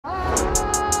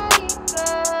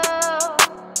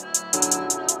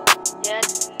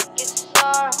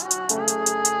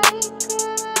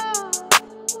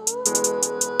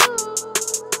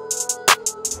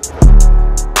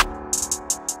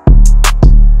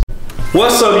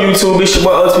What's up, YouTube? It's your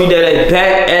boy Ultimate Daddy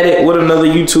back at it with another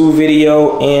YouTube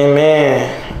video. And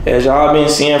man, as y'all been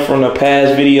seeing from the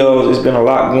past videos, it's been a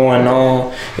lot going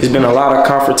on. It's been a lot of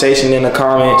confrontation in the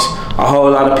comments. A whole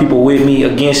lot of people with me,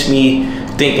 against me,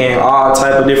 thinking all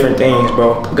type of different things,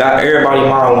 bro. Got everybody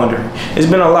mind wondering. It's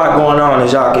been a lot going on,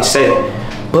 as y'all can say.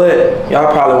 But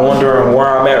y'all probably wondering where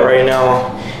I'm at right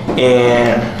now.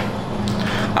 And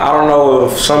I don't know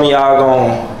if some of y'all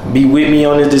gonna be with me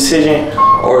on this decision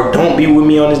or don't be with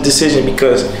me on this decision,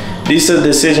 because this is a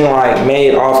decision like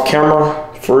made off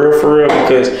camera, for real,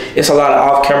 because it's a lot of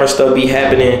off camera stuff be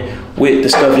happening with the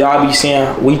stuff y'all be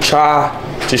seeing. We try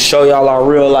to show y'all our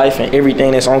real life and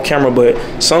everything that's on camera,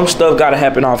 but some stuff gotta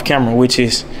happen off camera, which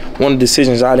is one of the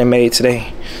decisions I done made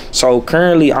today. So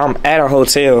currently I'm at a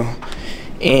hotel,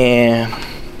 and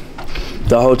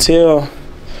the hotel,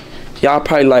 y'all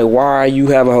probably like, why you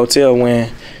have a hotel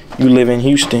when you live in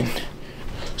Houston?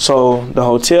 So the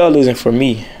hotel isn't for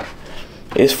me,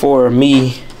 it's for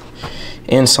me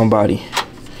and somebody.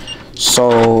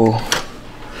 So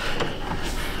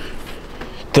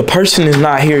the person is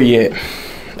not here yet,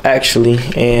 actually,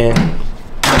 and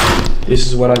this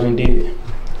is what I done did.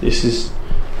 This is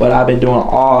what I've been doing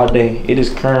all day. It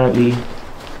is currently,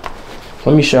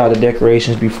 let me show y'all the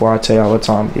decorations before I tell y'all what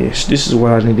time it is. This is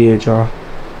what I done did, y'all.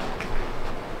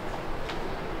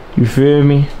 You feel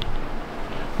me?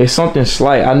 It's something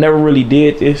slight. I never really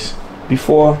did this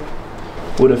before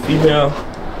with a female.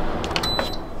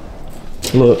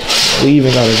 Look, we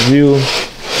even got a view.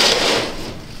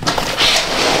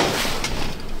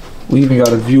 We even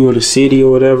got a view of the city or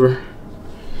whatever.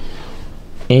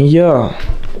 And yeah,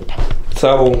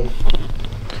 so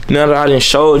now that I done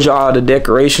showed y'all the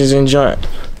decorations and junk,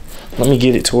 let me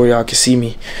get it to where y'all can see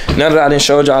me. Now that I done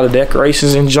showed y'all the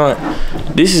decorations and junk,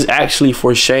 this is actually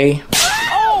for Shay.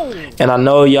 And I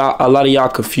know y'all, a lot of y'all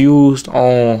confused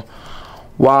on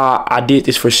why I did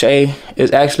this for Shay.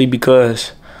 It's actually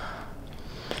because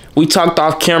we talked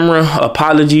off camera,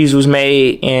 apologies was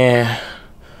made, and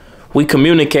we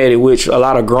communicated, which a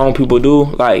lot of grown people do.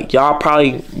 Like, y'all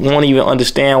probably won't even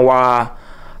understand why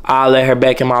I let her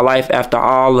back in my life after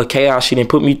all the chaos she didn't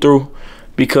put me through,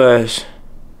 because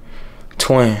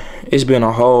twin, it's been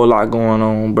a whole lot going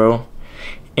on, bro.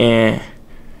 And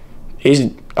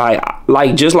it's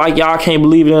like just like y'all can't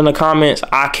believe it in the comments,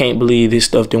 I can't believe this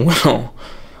stuff that went on.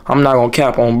 I'm not gonna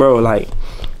cap on, bro. Like,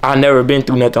 I never been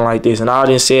through nothing like this, and I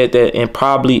done said that in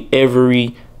probably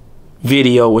every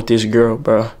video with this girl,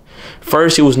 bro.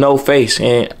 First, it was no face,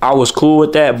 and I was cool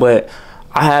with that, but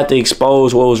I had to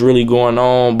expose what was really going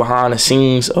on behind the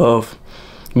scenes of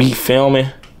me filming.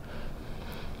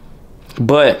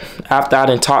 But after I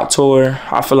done talked to her,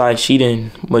 I feel like she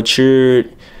done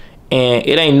matured, and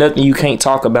it ain't nothing you can't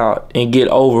talk about and get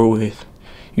over with.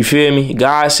 You feel me?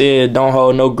 God said don't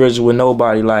hold no grudges with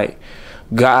nobody. Like,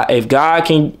 God, if God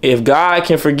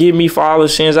can forgive me for all the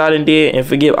sins I done did and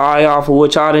forgive all y'all for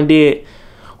what y'all done did,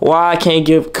 why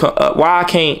I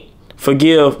can't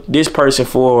forgive this person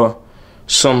for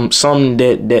something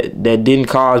that didn't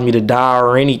cause me to die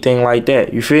or anything like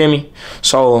that? You feel me?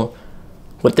 So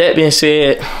with that being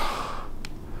said,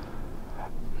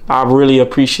 I really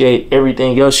appreciate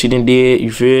everything else she done did. You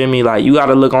feel me? Like, you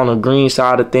gotta look on the green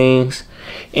side of things.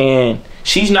 And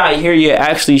she's not here yet.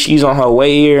 Actually, she's on her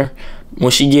way here.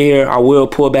 When she get here, I will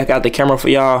pull back out the camera for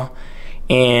y'all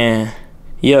and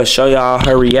yeah, show y'all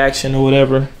her reaction or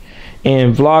whatever,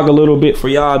 and vlog a little bit for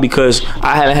y'all, because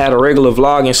I haven't had a regular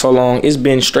vlog in so long. It's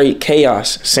been straight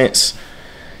chaos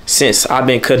since I've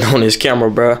been cutting on this camera,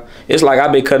 bro. It's like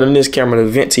I've been cutting on this camera to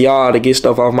vent to y'all, to get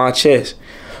stuff off my chest.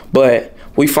 But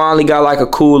we finally got like a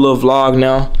cool little vlog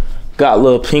now. Got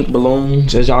little pink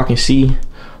balloons, as y'all can see.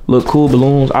 Little cool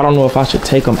balloons. I don't know if I should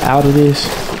take them out of this.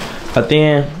 But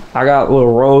then I got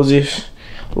little roses,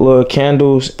 little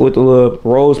candles with the little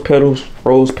rose petals.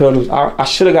 I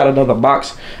should have got another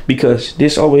box, because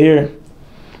this over here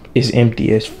is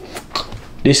empty as fuck.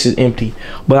 This is empty.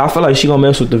 But I feel like she gonna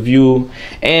mess with the view.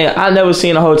 And I never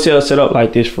seen a hotel set up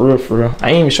like this, for real. I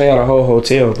ain't even show y'all the whole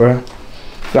hotel, bro.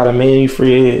 Got a mini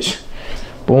fridge.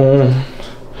 Boom.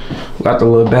 Got the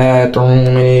little bathroom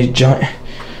in this joint.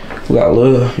 We got a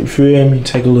little, you feel me?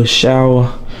 Take a little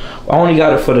shower. I only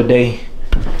got it for the day,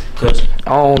 because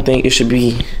I don't think it should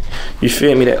be, you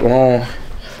feel me, that long.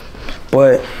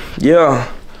 But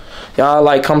yeah, y'all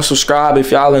like, comment, subscribe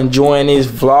if y'all enjoying this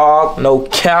vlog. No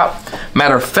cap.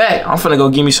 Matter of fact, I'm finna go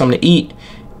give me something to eat,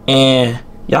 and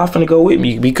y'all finna go with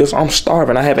me, because I'm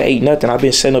starving. I haven't ate nothing. I've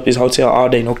been setting up this hotel all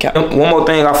day. No cap. One more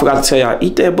thing I forgot to tell y'all.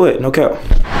 Eat that butt. No cap.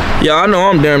 Yeah, I know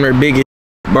I'm damn near big.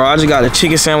 Bro, I just got a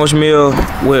chicken sandwich meal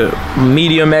with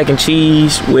medium mac and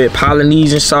cheese with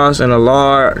Polynesian sauce and a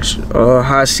large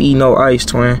high C, no ice,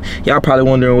 twin. Y'all probably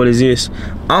wondering what is this.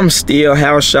 I'm still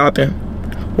house shopping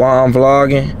while I'm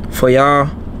vlogging for y'all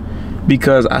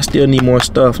because I still need more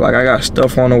stuff. Like, I got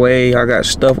stuff on the way, I got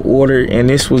stuff ordered, and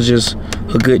this was just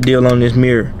a good deal on this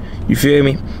mirror. You feel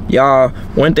me? Y'all,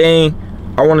 one thing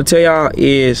I want to tell y'all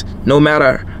is no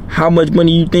matter how much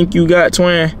money you think you got,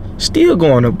 twin, still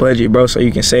go on a budget, bro, so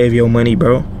you can save your money,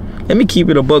 bro. Let me keep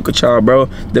it a buck with y'all, bro.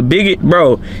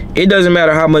 Bro, it doesn't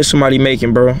matter how much somebody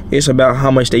making, bro. It's about how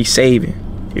much they saving.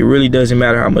 It really doesn't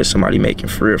matter how much somebody making,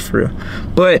 for real.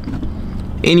 But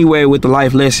anyway, with the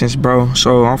life lessons, bro,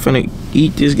 so I'm finna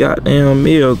eat this goddamn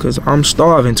meal because I'm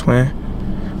starving, twin.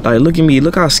 Like, look at me.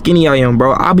 Look how skinny I am,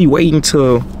 bro. I'll be waiting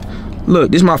till...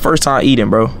 Look, this is my first time eating,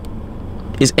 bro.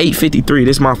 It's 8:53.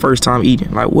 This is my first time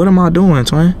eating. Like, what am I doing,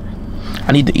 twin?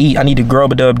 I need to eat. I need to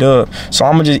grub a dub. So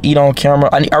I'm gonna just eat on camera.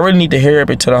 I really need to hurry up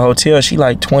to the hotel. She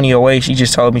like 20 away. She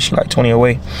just told me she like 20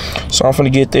 away. So I'm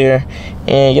finna get there.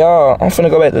 And y'all, I'm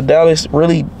finna go back to Dallas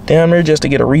really damn near just to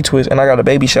get a retwist. And I got a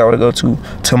baby shower to go to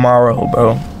tomorrow,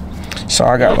 bro. So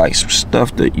I got like some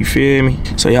stuff that, you feel me?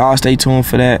 So y'all stay tuned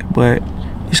for that. But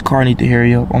this car need to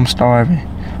hurry up. I'm starving.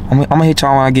 I'm gonna hit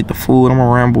y'all when I get the food. I'm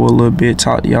gonna ramble a little bit,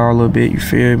 talk to y'all a little bit, you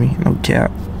feel me? No cap.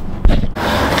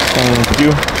 Thank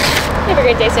you. Have a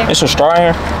great day, sir. It's a straw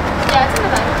here? Yeah, it's in the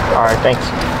back. Alright, thanks.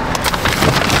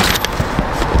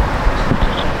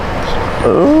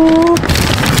 Ooh.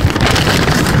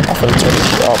 I'm finna take this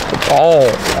shit off the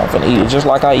bone. I'm finna eat it just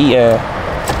like I eat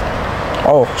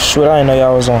Oh, shoot, I didn't know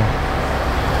y'all was on.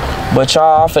 But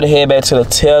y'all, I'm finna head back to the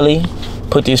telly,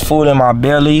 put this food in my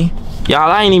belly.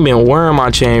 Y'all, I ain't even wearing my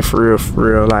chain for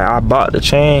real. Like, I bought the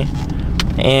chain.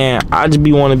 And I just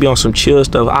want to be on some chill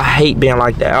stuff. I hate being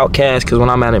like the outcast because when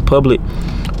I'm out in public,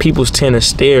 people tend to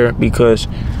stare because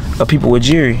of people with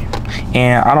jury.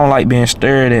 And I don't like being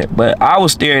stared at. But I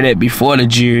was stared at before the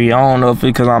jury. I don't know if it's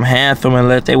because I'm handsome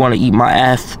unless they want to eat my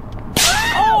ass.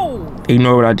 Oh!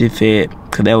 Ignore what I just said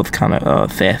because that was kind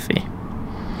of sassy.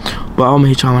 But I'm gonna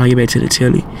hit y'all when I get back to the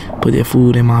telly. Put that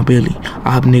food in my belly.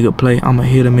 I have a nigga play, I'ma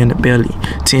hit him in the belly.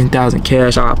 10,000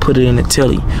 cash, I'll put it in the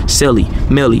telly. Selly,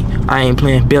 Melly, I ain't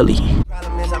playing belly.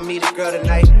 Problem is I meet a girl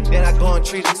tonight, then I go and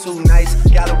treat her too nice.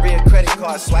 Galleria credit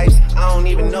card swipes, I don't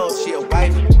even know if she a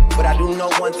wife. But I do know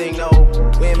one thing, no.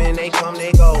 Women, they come,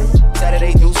 they go.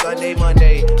 Saturday through Sunday,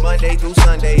 Monday through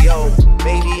Sunday, yo.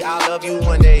 Baby, I'll love you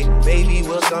one day. Baby,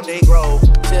 we'll someday grow.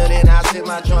 Till then, I sit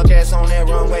my drunk ass on that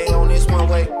runway, on this one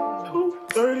way.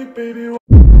 30, baby.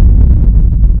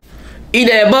 Eat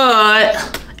that bud.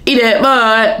 Eat that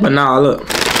bud. But nah, look.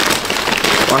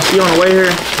 While she on the way here,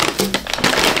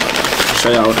 I'll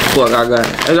show y'all what the fuck I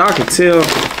got. As y'all can tell,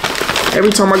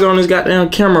 every time I get on this goddamn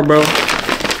camera, bro,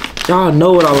 y'all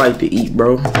know what I like to eat,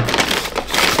 bro.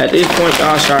 At this point,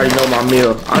 y'all should already know my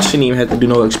meal. I shouldn't even have to do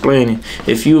no explaining.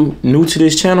 If you new to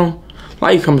this channel,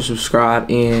 like, comment, subscribe,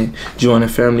 and join the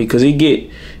family, cause it get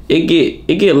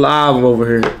live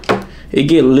over here. It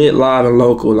get lit live and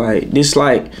local. Like, this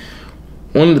like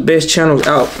one of the best channels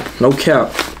out, no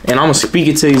cap. And I'ma speak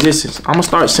it to existence. I'ma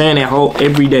start saying that whole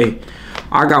every day.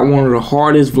 I got one of the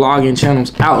hardest vlogging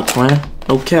channels out, man.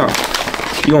 No cap.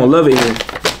 You gonna love it here.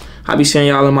 I be saying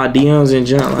y'all in my DMs and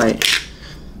junk, like,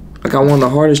 I got one of the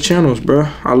hardest channels, bro.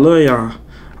 I love y'all.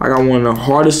 I got one of the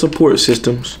hardest support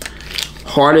systems,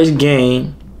 hardest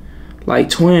game. Like,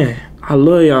 twin, I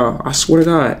love y'all. I swear to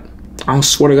God. I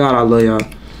swear to God I love y'all.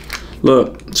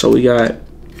 Look, so we got,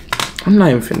 I'm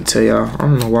not even finna tell y'all. I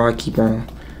don't know why I keep on.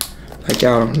 Like,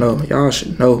 y'all don't know. Y'all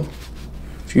should know.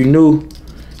 If you new,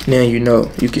 then you know.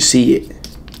 You can see it.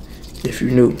 If you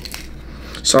new.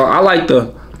 So I like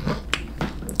to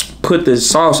put the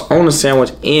sauce on the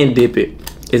sandwich and dip it.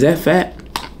 Is that fat?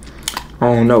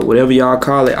 I don't know. Whatever y'all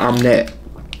call it, I'm that.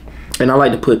 And I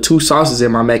like to put 2 sauces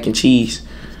in my mac and cheese.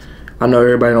 I know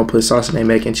everybody don't put sauce in their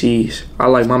mac and cheese. I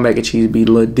like my mac and cheese to be a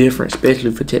little different,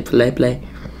 especially for Chick-fil-A.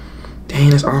 Dang,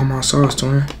 that's all my sauce,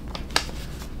 twin.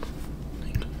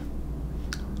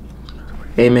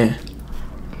 Amen.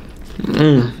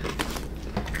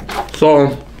 So,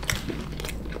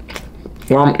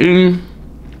 while I'm eating,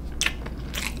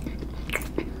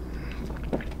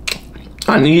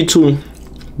 I need to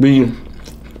be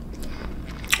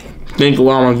thinking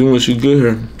while I'm doing she get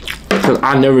here. Because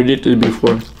I never did this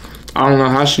before. I don't know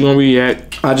how she gonna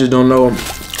react. I just don't know.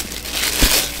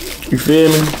 You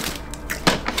feel me?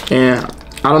 And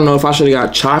I don't know if I should have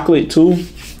got chocolate too.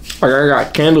 Like, I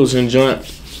got candles and junk.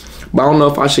 But I don't know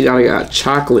if I should have got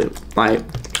chocolate. Like,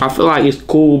 I feel like it's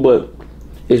cool, but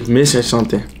it's missing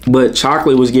something. But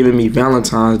chocolate was giving me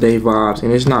Valentine's Day vibes,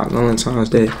 and it's not Valentine's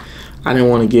Day. I didn't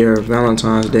want to get her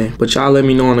Valentine's Day. But y'all let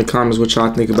me know in the comments what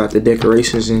y'all think about the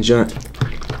decorations and junk.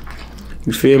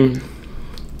 You feel me?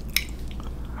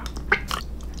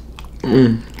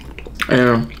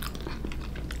 And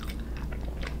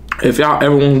if y'all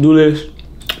ever want to do this,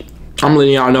 I'm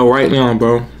letting y'all know right now,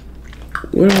 bro.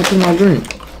 Where did I put my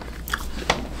drink?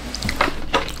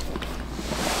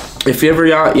 If ever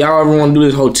y'all ever want to do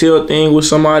this hotel thing with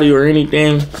somebody or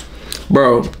anything,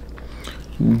 bro,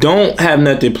 don't have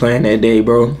nothing planned that day,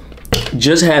 bro.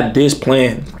 Just have this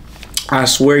planned. I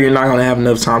swear you're not gonna have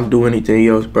enough time to do anything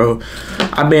else, bro.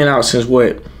 I've been out since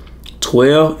what?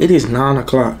 12? It is 9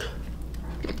 o'clock.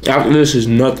 After this is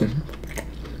nothing.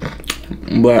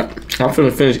 But I'm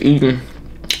finna finish eating.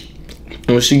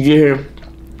 When she get here,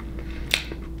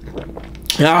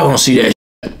 y'all gonna see that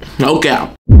shit. No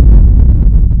cap.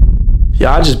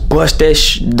 Yeah, I just bust that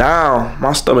shit down.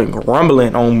 My stomach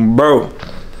rumbling on, bro.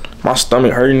 My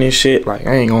stomach hurting and shit. Like,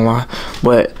 I ain't gonna lie.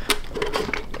 But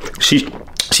she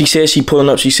said she pulling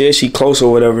up. She said she close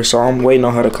or whatever. So I'm waiting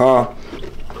on her to call.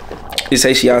 She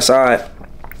say she outside.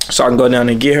 So I can go down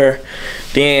and get her.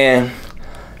 Then,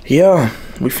 yeah,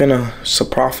 we finna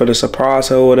surprise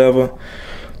her or whatever.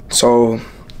 So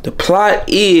the plot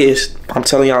is, I'm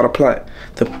telling y'all the plot.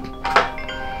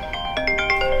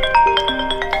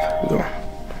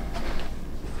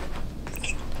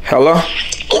 Hello?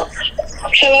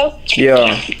 Hello?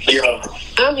 Yeah.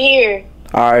 I'm here.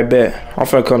 Alright, bet. I'm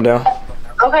finna come down.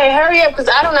 Okay, hurry up, because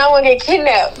I do not want to get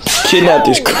kidnapped. Kidnapped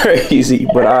is crazy,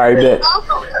 but alright, bet.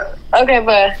 Okay,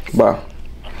 bye. Bye.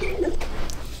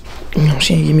 You know,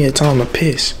 she ain't give me a time to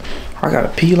piss. I gotta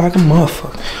pee like a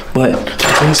motherfucker. But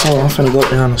I think so. I'm finna go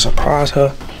down and surprise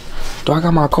her. Do I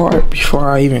got my card before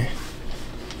I even...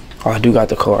 Oh, I do got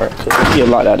the card. We get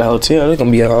locked out the hotel. There's gonna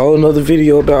be a whole nother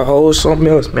video about whole something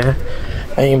else, man.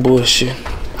 I ain't bullshit.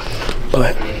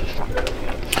 But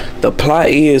the plot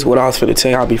is what I was finna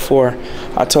tell y'all before.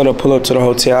 I told her to pull up to the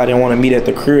hotel. I didn't want to meet at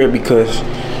the crib because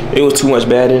it was too much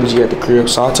bad energy at the crib.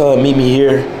 So I told her meet me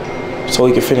here so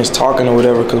we could finish talking or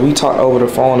whatever, because we talked over the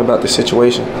phone about the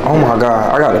situation. Oh my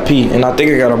God, I gotta pee, and I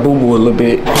think I got a boo-boo a little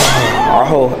bit.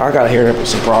 I gotta hear her and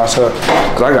surprise her,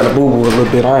 because I got a boo-boo a little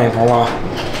bit, I ain't gonna lie.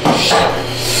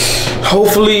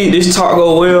 Hopefully this talk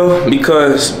go well,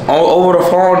 because over the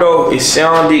phone though, it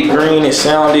sounded green, it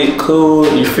sounded cool,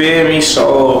 you feel me?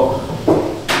 So,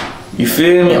 you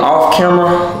feel me, off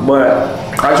camera, but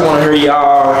I just wanna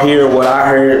hear what I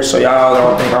heard, so y'all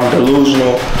don't think I'm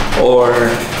delusional or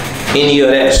any of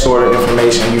that sort of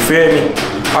information, you feel me?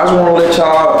 I just wanna let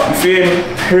y'all, you feel me,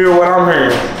 hear what I'm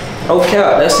hearing. Okay,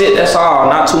 that's it, that's all,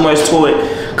 not too much to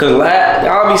it. Cause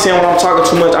y'all be saying when I'm talking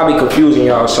too much, I be confusing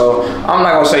y'all, so I'm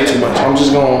not gonna say too much. I'm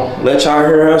just gonna let y'all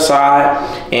hear her side,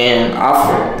 and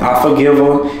I forgive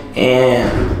her,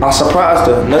 and I surprised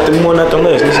her. Nothing more, nothing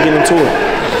less. Let's get into it.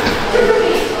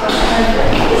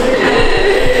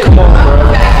 Come on,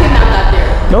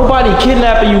 bro. Nobody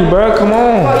kidnapping you, bro. Come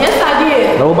on. Oh, yes, I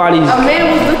did. Nobody's. A man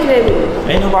was looking at me.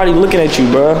 Ain't nobody looking at you,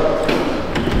 bro.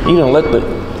 You done let the.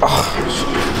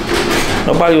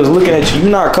 Nobody was looking at you. You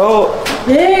not cold?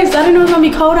 Yes, I didn't know it was gonna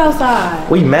be cold outside.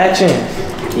 We matching.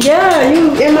 Yeah,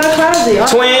 you in my closet.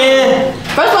 Twin.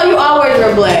 First of all, you always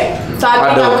wear black. So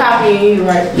I think I'm copying you,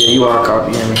 right? Yeah, you are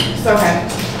copying me. It's okay.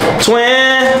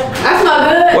 Twin. I smell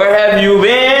good. Where have you You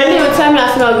didn't been? even tell me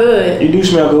I smell good. You do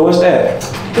smell good. What's that?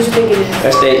 What you think it is?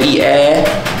 That's that eat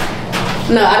ass.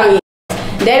 No, I don't eat.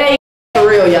 That ain't for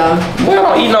real, y'all. Boy, I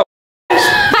don't eat no.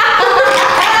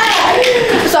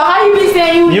 So how you be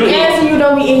saying you eat eat- ass and you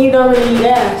don't really eat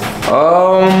ass?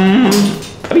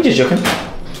 I be just joking.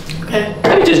 Okay.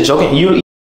 I be just joking. You eat.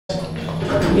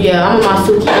 Yeah, I'm on my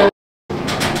Suki.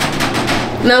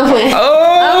 No, I'm playing.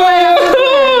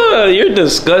 Oh, you're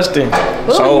disgusting.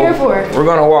 What are we here for? We're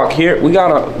gonna walk here. We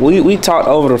talked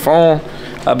over the phone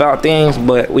about things,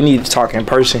 but we need to talk in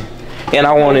person. And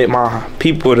I wanted my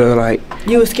people to like.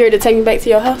 You was scared to take me back to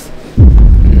your house?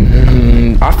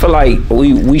 I feel like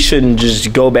we shouldn't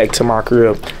just go back to my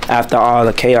crib after all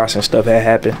the chaos and stuff had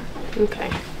happened.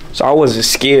 Okay. So I wasn't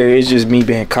scared. It's just me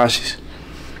being cautious.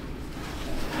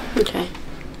 Okay.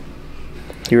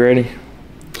 You ready?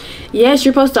 Yes,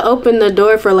 you're supposed to open the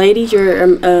door for ladies. You're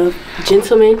a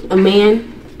gentleman, a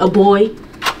man, a boy.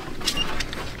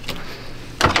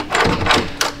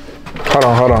 Hold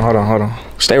on.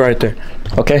 Stay right there.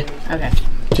 Okay? Okay.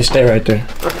 Just stay right there.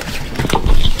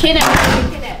 Kidnap.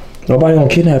 Nobody gonna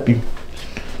kidnap you.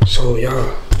 So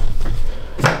y'all,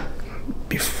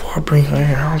 before I bring her in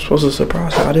here, I'm supposed to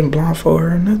surprise her. I didn't blindfold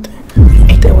her or nothing.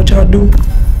 Ain't that what y'all do?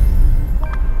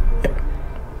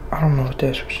 I don't know if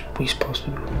that's what we supposed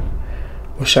to do.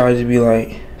 Or should I just be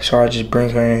like, should I just bring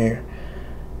her in here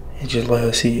and just let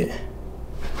her see it?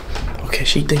 Okay,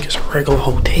 she think it's a regular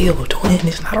hotel. Twin,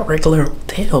 it's not a regular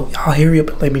hotel. Y'all hurry up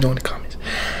and let me know in the comments.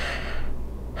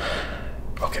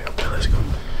 Okay, let's go.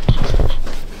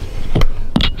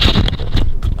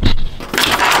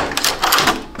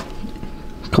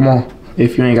 Come on,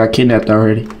 if you ain't got kidnapped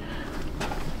already.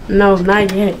 No,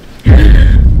 not yet.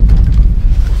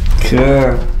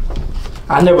 God,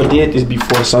 I never did this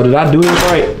before, so did I do this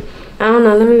right? I don't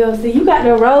know, let me go see. You got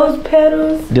the rose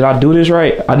petals. Did I do this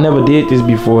right? I never did this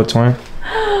before, twin.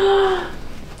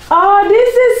 Oh,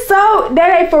 this is so,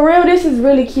 that ain't for real. This is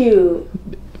really cute.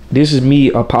 This is me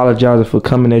apologizing for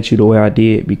coming at you the way I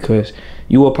did, because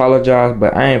you apologized,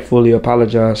 but I ain't fully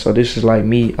apologized. So this is like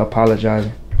me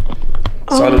apologizing.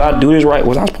 So did I do this right?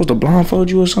 Was I supposed to blindfold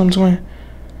you or something, twin?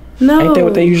 No. Ain't that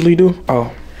what they usually do?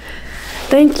 Oh.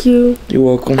 Thank you. You're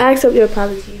welcome. I accept your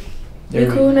apology. You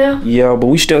cool now? Yeah, but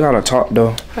we still gotta talk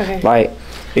though. Okay. Like,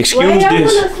 excuse Wait, I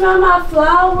this. wanna smell my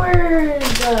flowers.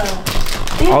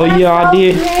 Oh yeah, I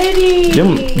did. Pretty.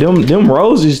 Them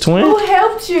roses, twin. Who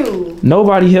helped you?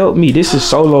 Nobody helped me. This is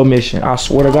solo mission. I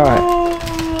swear to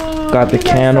God. Got the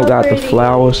candle, got the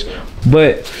flowers.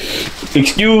 But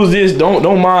excuse this.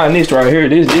 Don't mind this right here.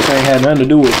 This ain't had nothing to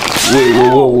do with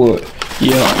what.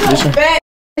 Yeah, this one. Fat.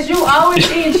 You always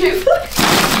eating chips.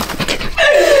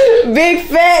 Big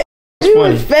fat. You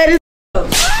funny. was fat as.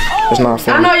 It's not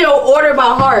funny. I know your order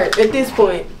by heart at this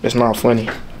point. It's not funny.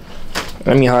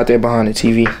 Let me hide that behind the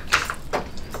TV.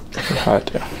 Let me hide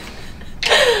that.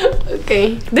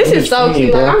 Okay. This is so funny,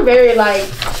 cute. bro. Like, I'm very like.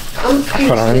 I'm cute.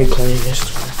 Hold on, let me clean this.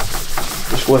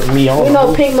 This wasn't me on. You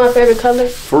know, pink my favorite color.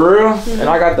 For real? And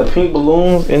I got the pink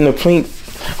balloons and the pink.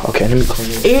 Okay, let me clean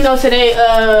this. And you know today,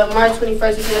 March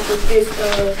 21st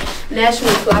is National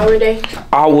Flower Day.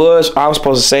 I was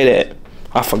supposed to say that.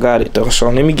 I forgot it though. So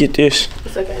let me get this.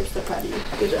 It's okay. I'm so proud of you.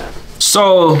 Good job.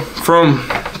 So from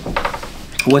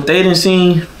what they done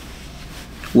seen,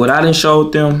 what I done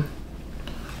showed them,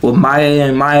 what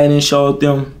Maya done showed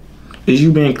them, is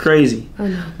you been crazy. I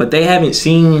know. But they haven't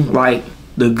seen like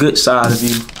the good side of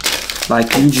you.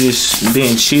 Like you just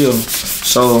being chill.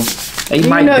 So they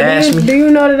might bash me. Do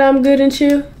you know that I'm good and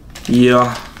chill?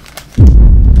 Yeah.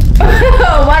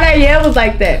 Why that yeah was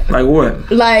like that? Like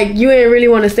what? Like you didn't really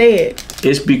want to say it.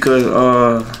 It's because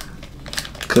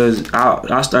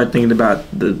I started thinking about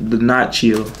the not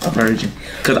chill version.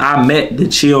 Cause I met the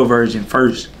chill version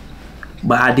first,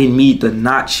 but I didn't meet the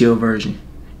not chill version.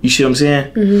 You see what I'm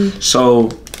saying? Mm-hmm. So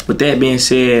with that being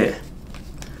said,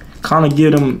 kind of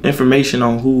give them information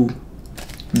on who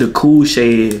the cool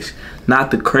shade is, not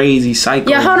the crazy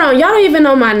psycho. Yeah, hold on. Y'all don't even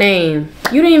know my name.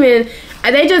 You don't even.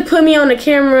 They just put me on the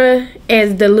camera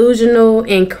as delusional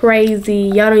and crazy.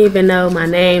 Y'all don't even know my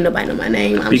name. Nobody know my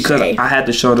name. I'm because Shay. I had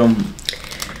to show them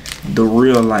the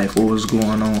real life, what was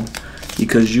going on,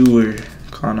 because you were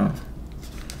kind of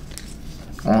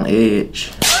on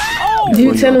edge. Did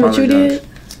you tell them what you did?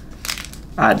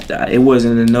 It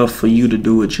wasn't enough for you to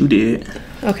do what you did.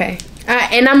 Okay.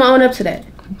 And I'm gonna own up to that.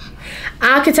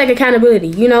 I could take accountability.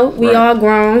 You know, we Right. all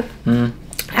grown. Mm.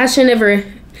 I should never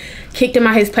kicked him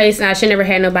out his place, and I should never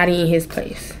had nobody in his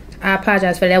place. I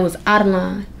apologize for that. That was out of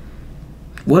line.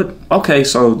 What? Okay,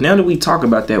 so now that we talk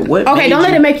about that, what? Okay, don't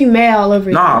let it make you mad all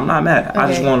over. Nah, I'm not mad. I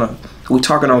just Okay. wanna. We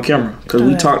talking on camera, cause we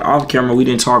Okay. talked off camera. We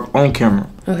didn't talk on camera,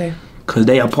 Okay. cause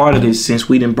they are part of this since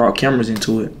we didn't brought cameras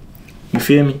into it. You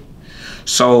feel me?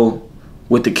 So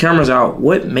with the cameras out,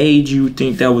 what made you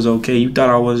think that was okay? You thought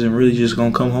I wasn't really just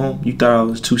gonna come home? You thought I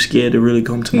was too scared to really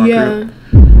come to my crib?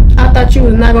 I thought you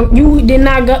was not gonna. You did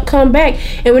not come back,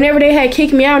 and whenever they had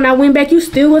kicked me out and I went back, you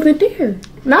still wasn't there.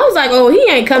 And I was like, oh, he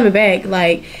ain't coming back.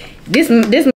 Like this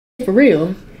for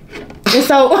real. And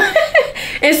so,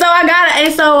 and so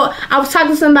I was talking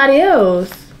to somebody else.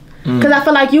 Cause I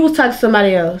feel like you was talking to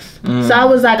somebody else. So I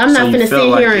was like, I'm not you finna sit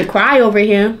felt here like and cry over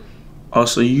him. Oh,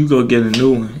 so you go get a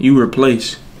new one. You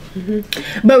replace.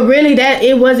 But really,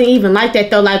 it wasn't even like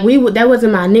that though. Like that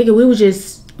wasn't my nigga. We was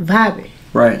just vibing.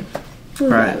 Right. We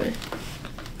was Right. vibing.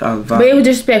 Y'all was But it vibing. was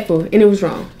disrespectful and it was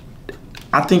wrong.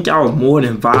 I think y'all was more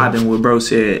than vibing what bro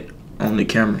said on the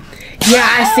camera. Yeah,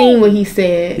 I seen what he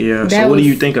said. Yeah. That So what do was-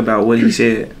 you think about what he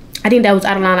said? I think that was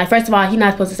out of line. Like, first of all, he's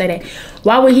not supposed to say that.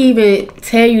 Why would he even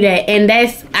tell you that? And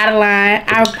that's out of line.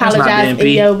 I apologize.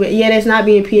 being P. But yeah, that's not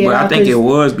being P at But all, I think 'cause- it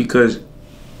was because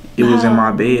it was in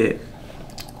my bed.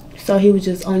 So he was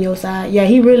just on your side. Yeah,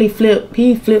 he really flipped.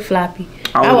 He flip floppy.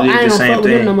 I would've did ain't the gonna same fuck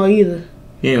with him thing. no more either.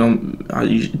 You know,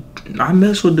 I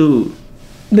mess with dude.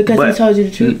 Because he But- told you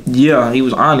the truth. Yeah, he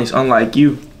was honest, unlike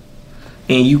you.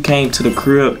 And you came to the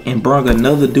crib and brought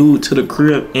another dude to the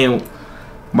crib, and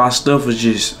my stuff was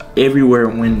just everywhere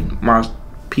when my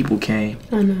people came.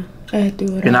 I know. I had to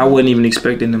do it. And I wasn't even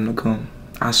expecting them to come.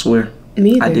 I swear.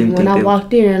 Me I either. didn't When think I they-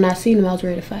 walked in and I seen him, I was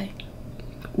ready to fight.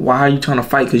 Why are you trying to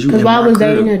fight? Because you Because in why my was they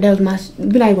crib. in there? That was my.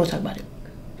 We're not even gonna talk about it.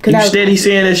 You that was steady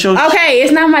saying that show. okay,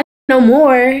 it's not my no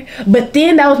more. But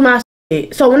then that was my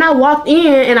shit. So when I walked in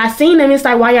and I seen them, it's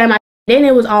like, why y'all in my? Then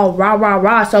it was all rah rah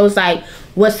rah. So it's like,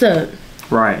 what's up?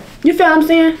 Right. You feel what I'm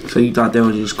saying? So you thought that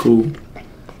was just cool.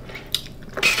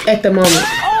 At the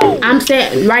moment, I'm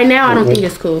saying right now I don't think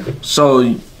it's cool. So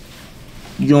you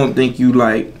don't think you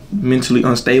like mentally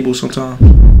unstable sometimes?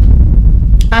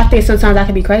 I think sometimes I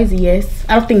can be crazy. Yes,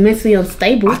 I don't think mentally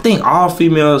unstable. I think all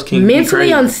females can be Mentally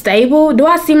crazy. unstable? Do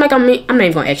I seem like I'm not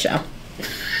even gonna ask y'all.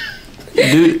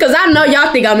 Dude, Cause I know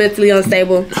y'all think I'm mentally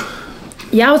unstable.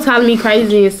 Y'all was calling me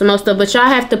crazy and some more stuff, but y'all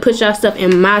have to put y'all stuff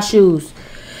in my shoes.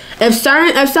 If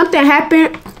something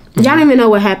happened, y'all don't even know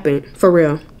what happened for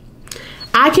real.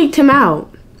 I kicked him out.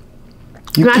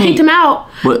 you When I kicked him out,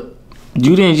 But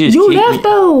you didn't just you kick left me.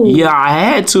 though. Yeah, I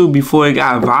had to before it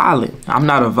got violent. I'm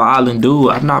not a violent dude.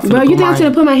 I'm not finna Bro, you put think I my should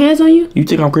have put my hands on you? You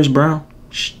think I'm Chris Brown?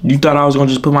 You thought I was gonna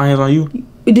just put my hands on you?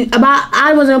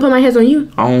 I wasn't gonna put my hands on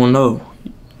you. I don't know.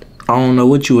 I don't know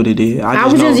what you would have did. I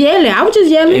was know just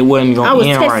yelling. It wasn't gonna I was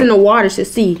end testing right. the waters to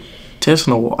see.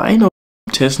 Testing the water. Ain't no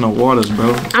testing the waters,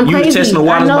 bro. I'm you crazy. testing the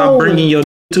waters I by know. bringing your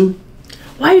too?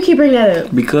 Why you keep bringing that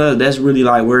up? Because that's really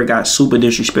like where it got super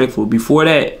disrespectful. Before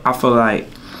that, I feel like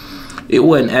it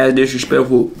wasn't as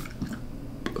disrespectful.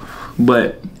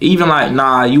 But even like,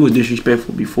 nah, you was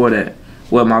disrespectful before that.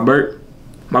 What, my burp?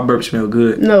 My burp smell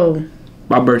good. No.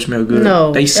 My burp smell good.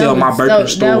 No. They sell my burp in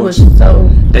stores. That was so.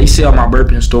 They sell my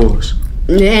burp in stores.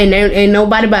 Ain't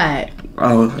nobody buy it.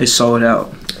 Oh, it's sold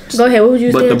out. Go ahead. What would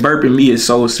you But say? the burp in me is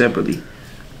sold separately.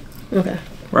 Okay.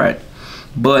 Right.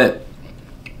 But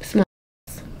Smart.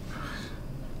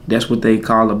 that's what they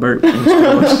call a burp in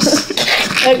stores.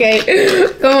 Okay.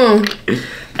 Come on.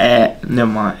 Never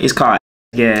mind. It's called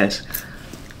gas.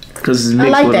 Cause it's I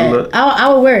mixed like with a that. look.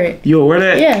 I would wear it. You'll wear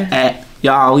that? Yeah.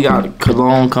 Y'all, we got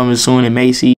cologne coming soon in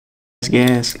Macy's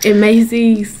gas. In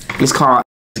Macy's. It's called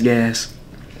gas.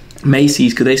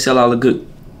 Macy's, cause they sell all the good.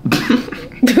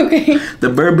 Okay. The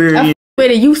Burberry.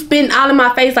 With it, you spitting all in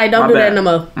my face like don't My do bad. that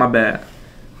no more. My bad.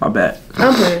 My bad.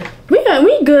 I'm playing.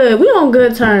 We good. We on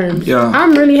good terms. Yeah.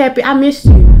 I'm really happy. I missed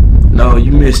you. No,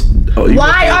 you missed. Oh, you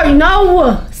Why missed- are you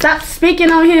no? Stop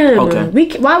speaking on him.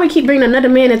 Okay. Why we keep bringing another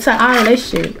man into our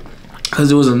relationship?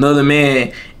 Cause it was another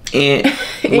man and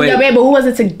And wait, your baby who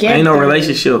wasn't together. ain't no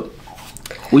relationship.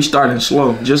 We starting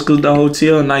slow. Just cause the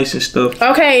hotel nice and stuff.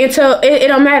 Okay, until it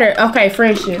don't matter. Okay,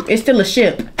 friendship. It's still a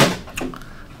ship.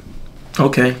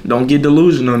 Okay, don't get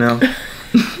delusional now.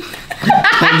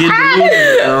 Don't get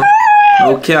delusional now.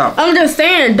 No cap. I'm just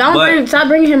saying, stop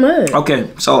bringing him up. Okay,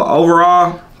 so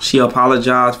overall, she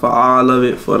apologized for all of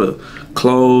it, for the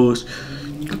clothes.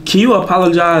 Can you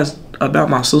apologize about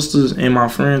my sisters and my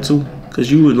friend too? Cause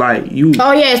you would like you.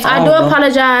 Oh yes, I do don't know.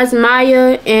 apologize,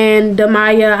 Maya and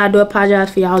Demaya. I do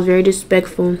apologize for y'all. I was very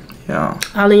disrespectful. Yeah.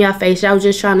 All in y'all face. I was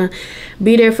just trying to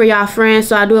be there for y'all friends,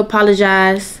 so I do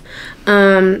apologize.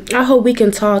 I hope we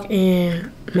can talk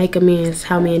and make amends.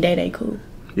 How me and Day Day cool.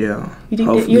 Yeah. You think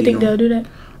Hopefully, they'll do that?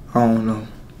 I don't know.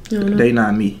 You don't know? They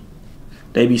not me.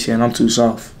 They be saying I'm too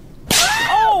soft.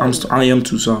 I am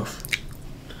too soft.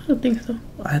 I don't think so.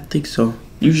 I think so.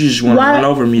 You just want to run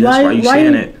over me. That's why you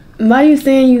saying it. Why you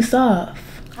saying you soft?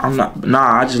 I'm not.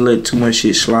 Nah, I just let too much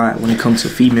shit slide when it comes to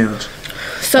females.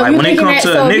 So Like, you when it thinking comes that, to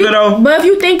a so if nigga, you- though, But if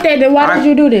you think that, then why did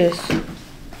you do this?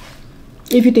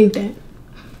 If you think that.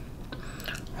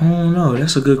 I don't know.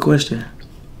 That's a good question.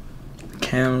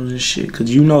 Candles and shit. Cause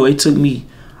you know it took me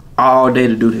all day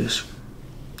to do this.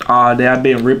 All day I've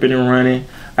been ripping and running.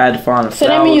 I had to find a So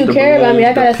that mean you care about me.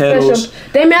 I got a special.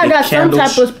 That mean I got some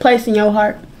type of place in your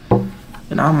heart.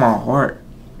 And I'm my heart.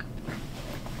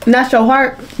 Not your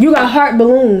heart. You got heart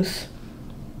balloons.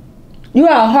 You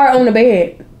got a heart on the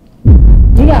bed.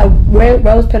 You got red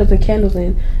rose petals and candles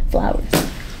and flowers.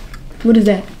 What is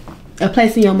that? A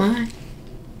place in your mind?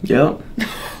 Yep.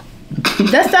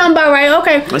 That sound about right.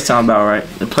 Okay. That sound about right.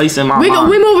 The place in my We mind.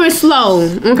 moving slow.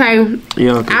 Okay.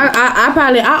 Yeah. Okay. I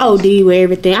probably OD with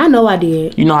everything. I know I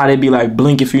did. You know how they be like,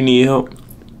 blink if you need help.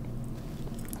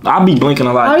 I be blinking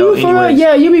a lot Are though. you for real? Anyways.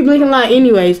 Yeah, you be blinking a lot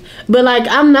anyways. But like,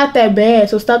 I'm not that bad,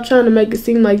 so stop trying to make it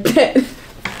seem like that.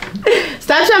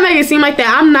 Stop trying to make it seem like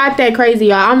that. I'm not that crazy,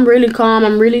 y'all. I'm really calm.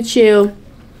 I'm really chill.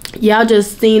 Y'all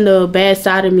just seen the bad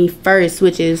side of me first,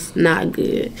 which is not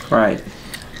good. Right.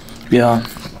 Yeah.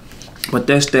 But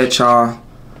that's that, y'all.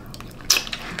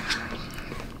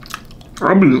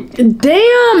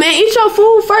 Damn, man, eat your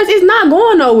food first. It's not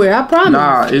going nowhere. I promise.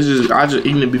 Nah, it's just I just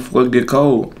eating it before it get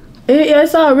cold.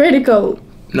 It's already cold.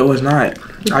 No, it's not.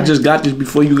 I just got this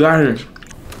before you got here.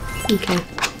 Okay.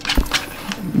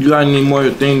 You got any more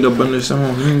things up on the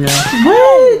song?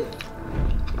 What?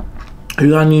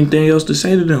 You got anything else to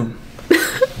say to them?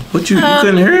 What you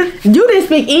couldn't hear? You didn't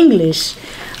speak English.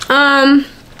 I'm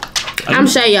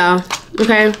Shay, y'all.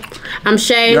 Okay, I'm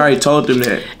Shay. You already told them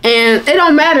that. And it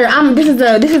don't matter. Oh.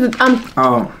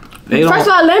 First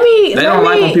of all, they don't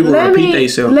like when people repeat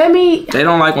themselves. They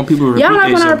don't like when people repeat themselves.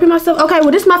 Y'all like when I repeat myself? Okay, well,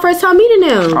 this is my first time meeting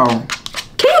them. Oh.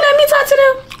 Can you let me talk to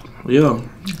them? Yeah.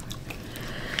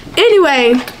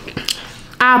 Anyway,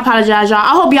 I apologize, y'all.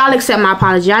 I hope y'all accept my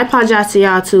apology. I apologize to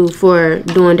y'all, too, for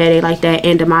doing that like that,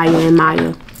 and to Maya and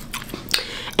Maya.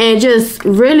 And just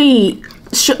really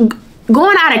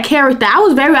going out of character. I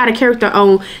was very out of character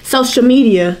on social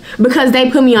media because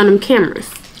they put me on them cameras.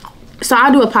 So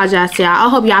I do apologize to y'all. I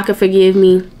hope y'all can forgive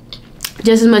me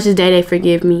just as much as they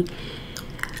forgive me.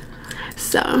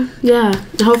 So, yeah.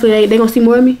 Hopefully they gonna see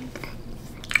more of me.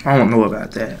 I don't know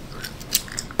about that.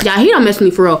 Yeah, he don't mess with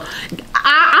me for real.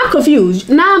 I'm confused.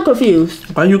 Now I'm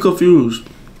confused. Why you confused?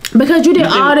 Because you did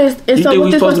all this. And you so think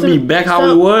we supposed to be back how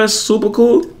it was? Super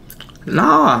cool?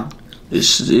 Nah.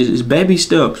 It's baby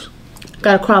steps.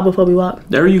 Gotta crawl before we walk.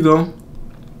 There you go.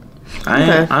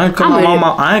 I ain't come on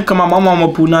my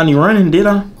mama Punani running, did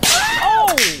I?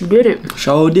 You didn't.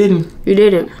 Sure didn't. You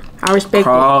didn't. I respect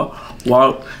Crawl,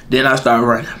 walk, then I start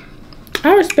running.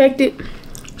 I respect it.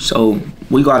 So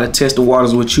we gotta test the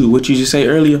waters with you. What you just say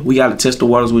earlier? We gotta test the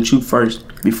waters with you first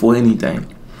before anything.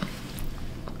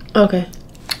 Okay.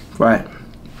 Right.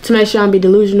 To make sure I don't be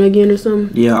delusional again or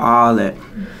something? Yeah, all that.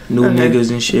 New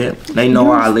niggas and shit. They know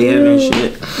where I live and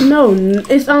shit. No,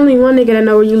 it's only one nigga that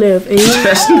know where you live. And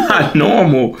That's not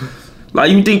normal.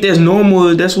 Like, you think that's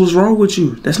normal? That's what's wrong with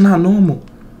you. That's not normal.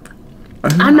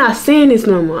 I'm not saying it's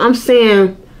normal. I'm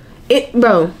saying it,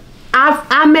 bro.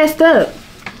 I messed up.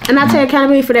 And I take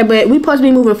accountability for that, but we supposed to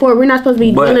be moving forward. We're not supposed to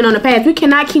be dealing on the past. We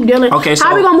cannot keep dealing. Okay, so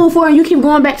how are we gonna move forward and you keep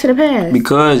going back to the past?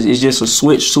 Because it's just a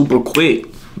switch super quick.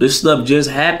 This stuff just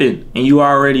happened and you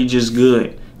already just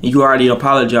good. And you already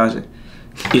apologizing.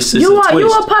 It's just a twist.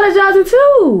 You apologizing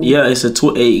too. Yeah, it's a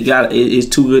it's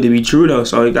too good to be true though,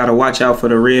 so you gotta watch out for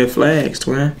the red flags,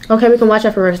 twin. Okay, we can watch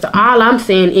out for the rest. All I'm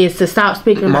saying is to stop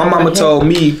speaking. My mama told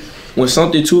me when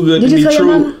something too good to be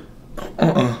true.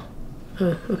 Oh,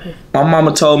 okay. My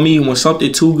mama told me when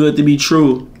something too good to be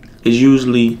true, it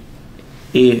usually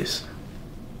is.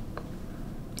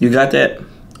 You got that?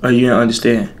 Or you didn't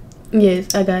understand?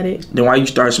 Yes, I got it. Then why you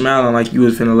start smiling like you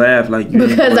was finna laugh? Like you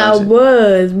because I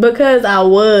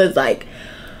was like,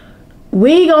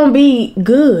 we gonna be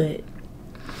good.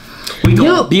 We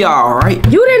gonna be all right.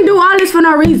 You didn't do all this for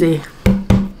no reason.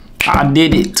 I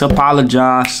did it to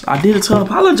apologize.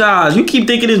 You keep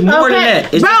thinking it's more than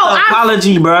that. It's just an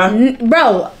apology, bro.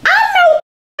 Bro, I know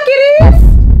it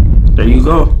is. There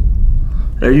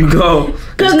you go.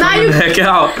 Cause now you back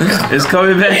out. It's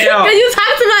coming back out. Cause you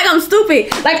talk to me like I'm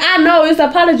stupid. Like I know it's an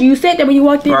apology. You said that when you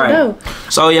walked in the door.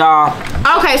 So y'all.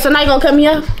 Okay, so now you gonna cut me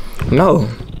off? No.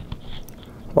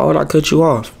 Why would I cut you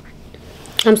off?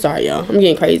 I'm sorry, y'all. I'm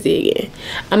getting crazy again.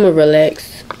 I'm gonna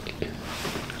relax.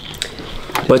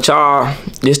 But y'all,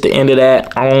 this the end of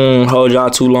that. I don't hold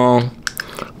y'all too long.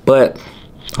 But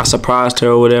I surprised her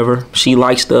or whatever. She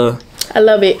likes the. I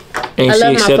love it. And she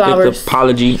accepted the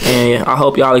apology, and I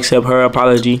hope y'all accept her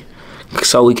apology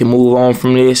so we can move on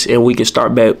from this and we can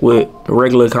start back with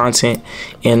regular content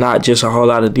and not just a whole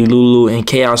lot of delulu and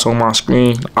chaos on my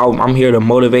screen. I'm here to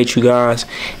motivate you guys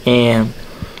and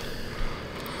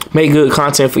make good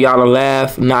content for y'all to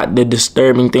laugh, not the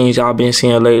disturbing things y'all been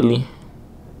seeing lately.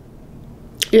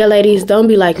 Yeah, ladies, don't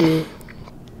be like me.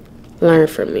 Learn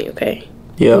from me, okay?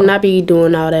 Yeah. Do not be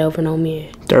doing all that over no man.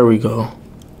 There we go.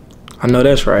 I know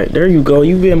that's right. There you go.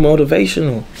 You been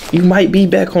motivational. You might be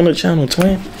back on the channel,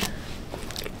 twin.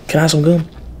 Can I have some gum?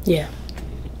 Yeah.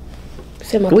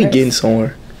 We getting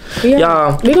somewhere. Yeah.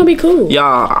 Y'all. We gonna be cool.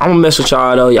 Y'all, I'm gonna mess with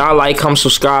y'all though. Y'all like, comment,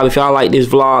 subscribe. If y'all like this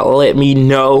vlog, let me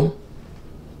know.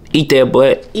 Eat that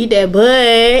butt. Eat that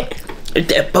butt. Eat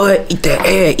that butt. Eat that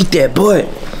ass. Eat that butt.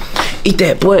 Eat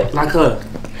that butt. Like her.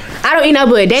 I don't eat no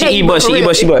butt. She eat butt. She eat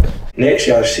butt. She butt. Next,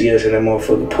 y'all see us in that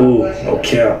motherfucking pool. No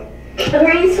cap. A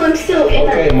green swimsuit.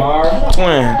 Okay, Mara.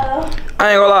 Twin.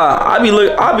 I ain't gonna lie.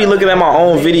 I be looking at my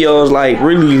own videos, like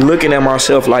really looking at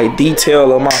myself, like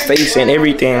detail of my face and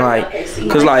everything, like,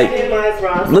 cause like,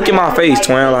 look at my face,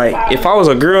 twin. Like, if I was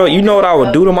a girl, you know what I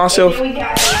would do to myself.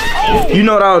 You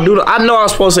know what I would do. I know I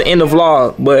was supposed to end the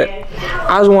vlog, but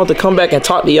I just wanted to come back and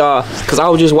talk to y'all, cause I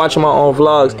was just watching my own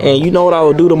vlogs, and you know what I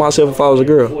would do to myself if I was a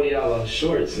girl.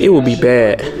 Shorts. It would be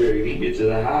bad.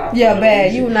 Yeah,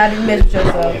 bad. You would not even mess with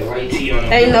yourself.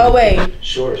 Ain't no way.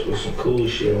 Shorts with some cool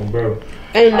shit on, bro.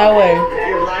 Ain't no way.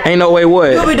 Ain't no way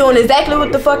what? You'll be doing exactly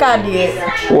what the fuck I did.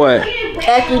 What?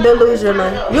 Acting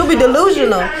delusional. You'll be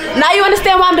delusional. Now you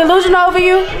understand why I'm delusional over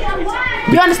you?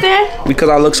 You understand? Because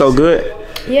I look so good?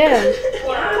 Yeah.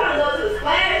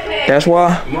 That's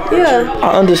why? Yeah.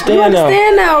 I understand now. You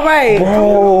understand now, right?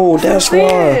 Bro, that's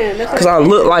why. Because I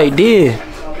look like this.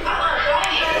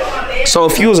 So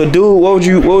if you was a dude, what would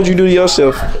you do to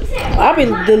yourself? I'll be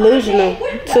delusional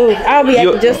too. I'll be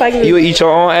acting just like me. You would eat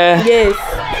your own ass? Yes.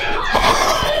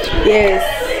 Yes.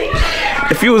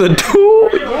 If you was a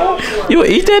dude, you would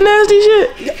eat that nasty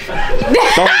shit?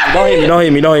 Don't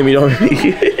hit me.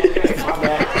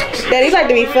 Daddy like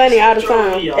to be funny all the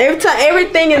time.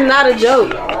 Everything is not a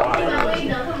joke.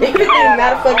 Everything is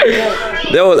not a fucking joke.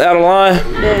 That was out of line?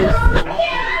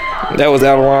 Yes. That was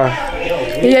out of line?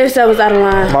 Yes, that was out of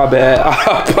line. My bad.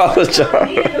 I apologize.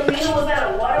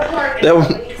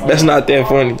 That's not that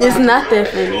funny. It's not that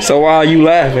funny. So why are you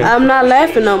laughing? I'm not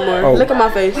laughing no more. Oh. Look at my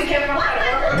face.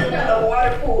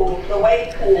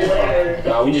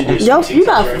 Yo, you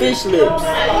got fish lips.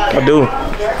 I do.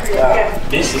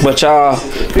 But y'all,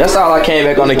 that's all I came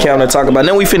back on the camera to talk about.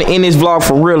 Then we finna end this vlog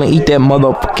for real and eat that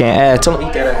motherfucking ass. Tell them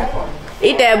eat that ass.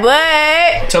 Eat that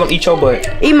butt. Tell them eat your butt.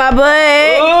 Eat my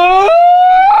butt.